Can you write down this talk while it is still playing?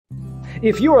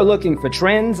If you are looking for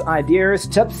trends, ideas,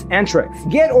 tips, and tricks,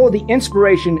 get all the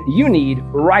inspiration you need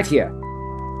right here.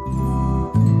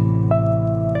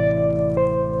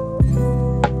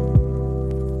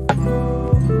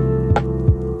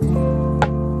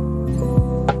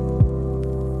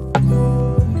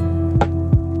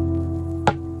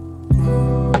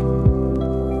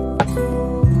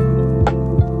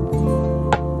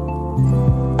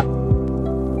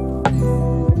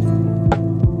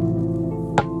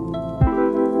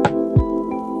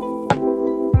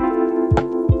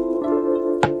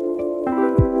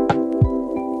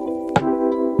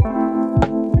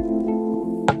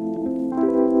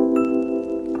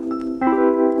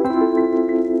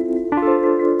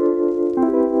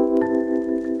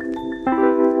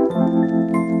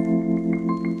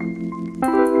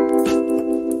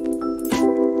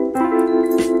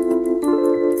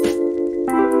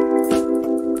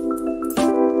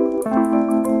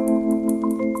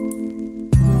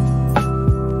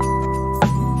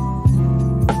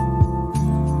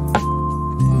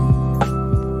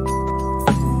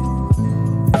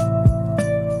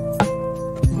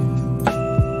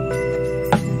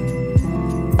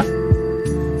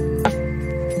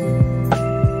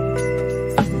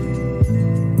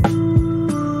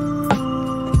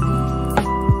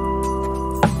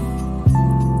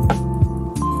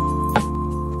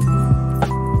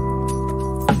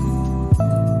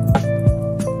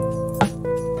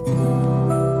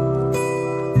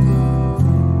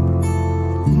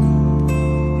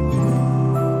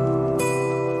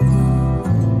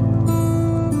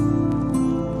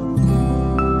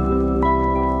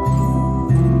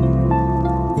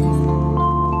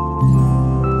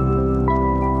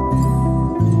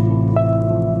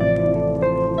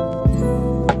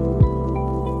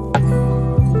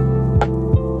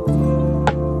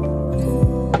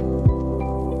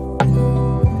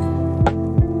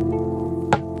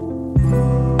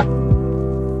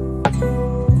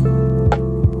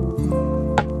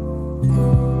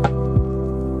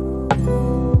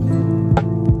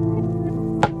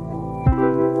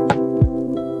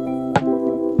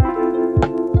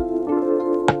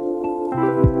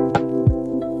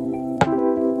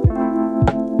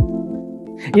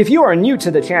 If you are new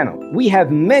to the channel, we have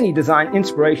many design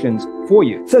inspirations for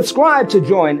you. Subscribe to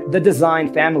join the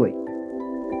design family.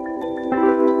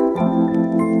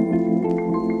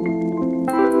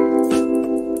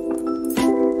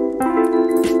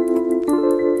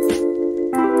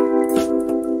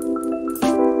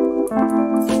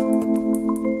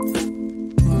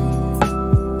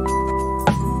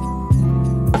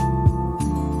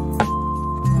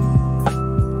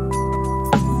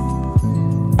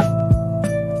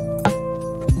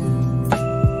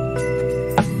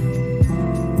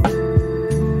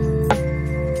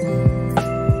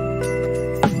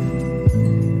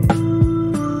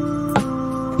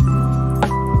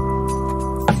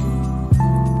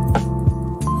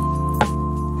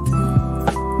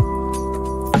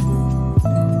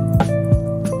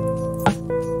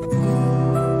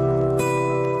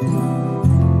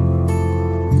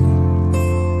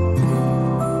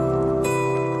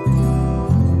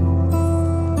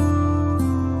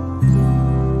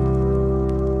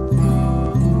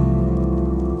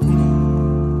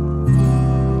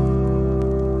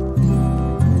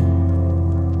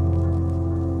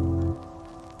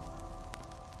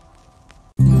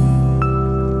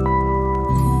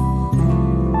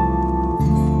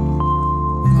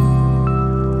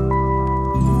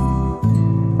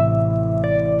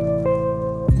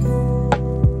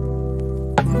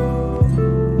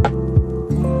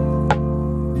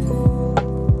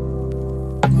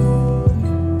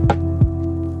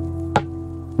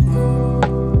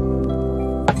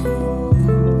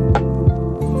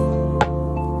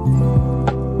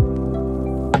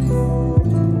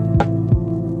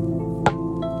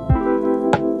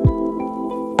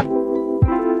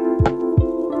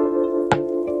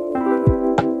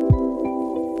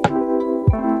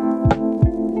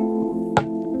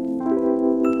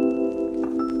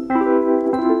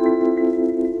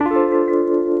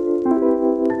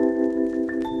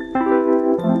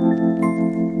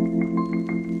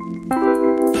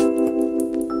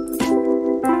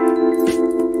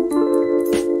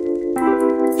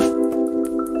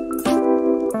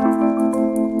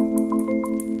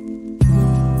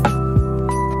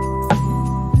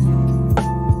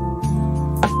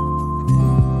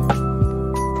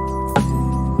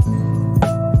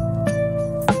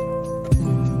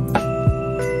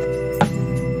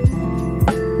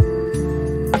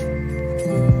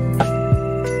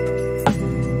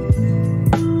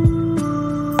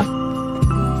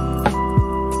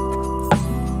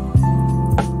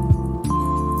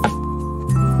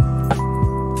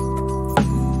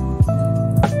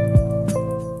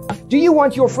 Do you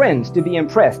want your friends to be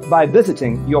impressed by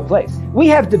visiting your place? We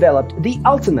have developed the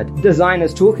ultimate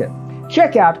designer's toolkit.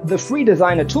 Check out the free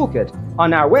designer toolkit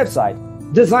on our website,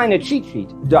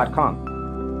 designercheatsheet.com.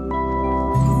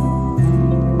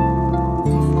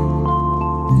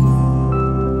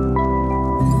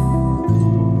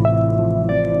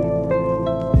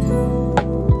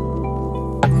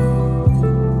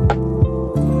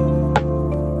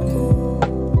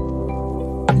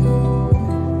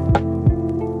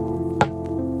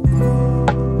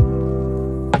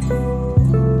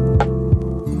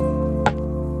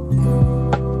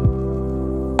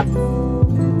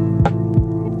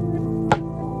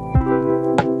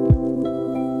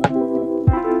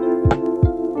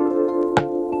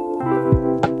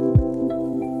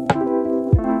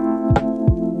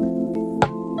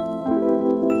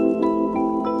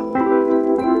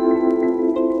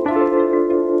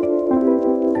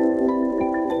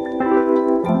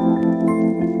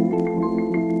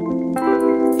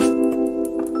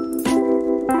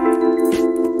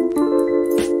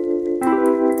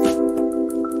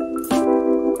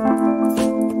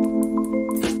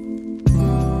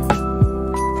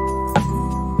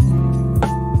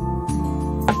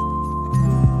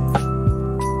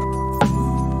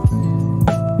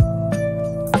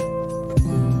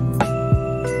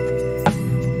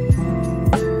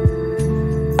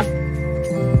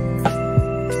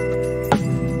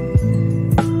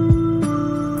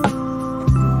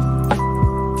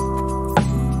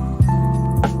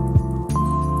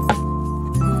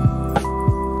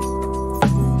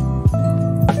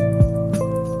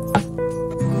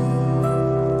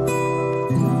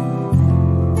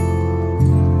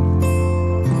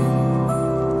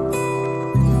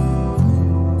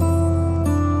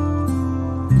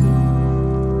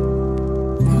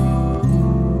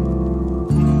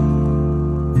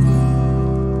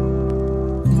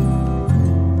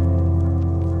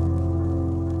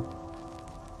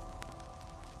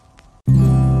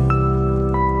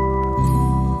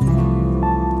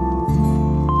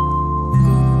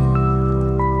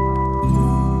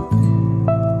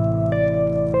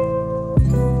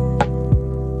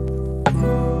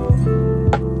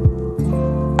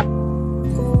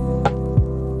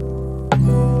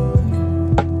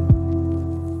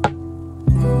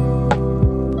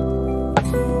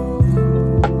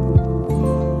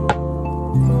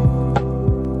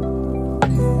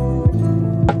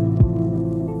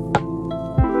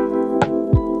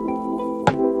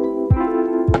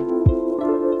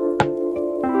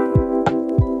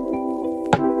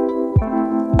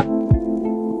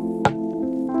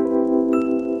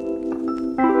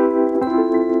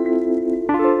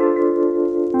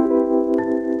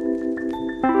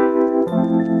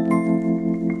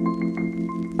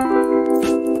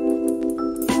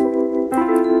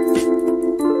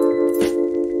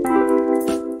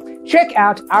 Check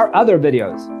out our other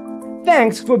videos.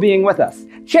 Thanks for being with us.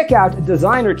 Check out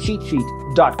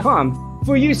designercheatsheet.com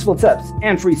for useful tips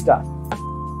and free stuff.